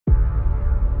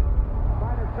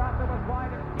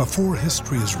Before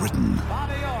history is written,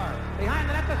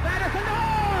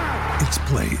 it's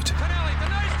played.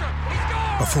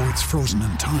 Before it's frozen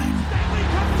in time,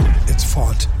 it's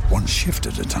fought one shift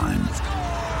at a time.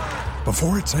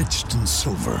 Before it's etched in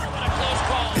silver,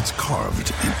 it's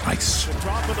carved in ice.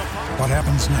 What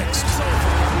happens next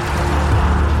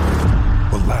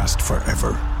will last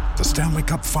forever. The Stanley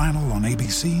Cup Final on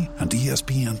ABC and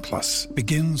ESPN Plus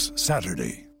begins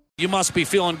Saturday. You must be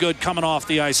feeling good coming off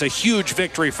the ice. A huge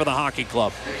victory for the hockey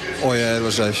club. Oh yeah, it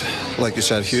was like you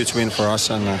said, huge win for us,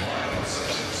 and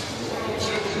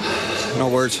no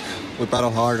words. We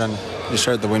battled hard and we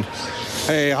shared the win.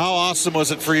 Hey, how awesome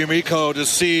was it for you, Mikko, to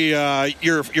see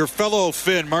your fellow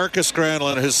Finn, Marcus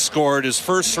Granlund, has scored his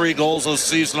first 3 goals this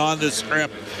season on this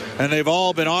trip, and they've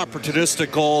all been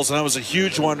opportunistic goals, and that was a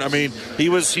huge one. I mean, he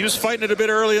was fighting it a bit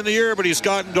early in the year, but he's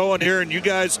gotten going here, and you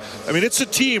guys, I mean, it's a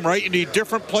team, right? You need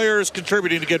different players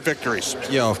contributing to get victories.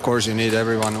 Yeah, of course, you need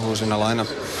everyone who's in the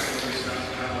lineup.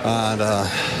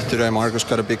 And today Marcus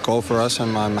got a big goal for us,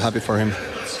 and I'm happy for him.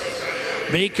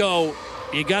 Mikko,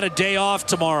 you got a day off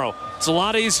tomorrow. It's a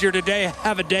lot easier today to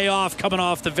have a day off coming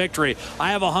off the victory.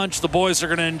 I have a hunch the boys are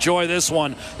going to enjoy this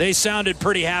one. They sounded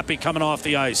pretty happy coming off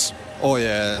the ice. Oh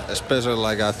yeah, especially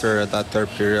like after that third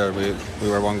period, we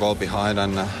were 1 goal behind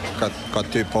and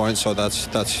got 2 points, so that's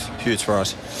huge for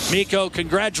us. Mikko,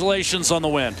 congratulations on the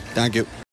win. Thank you.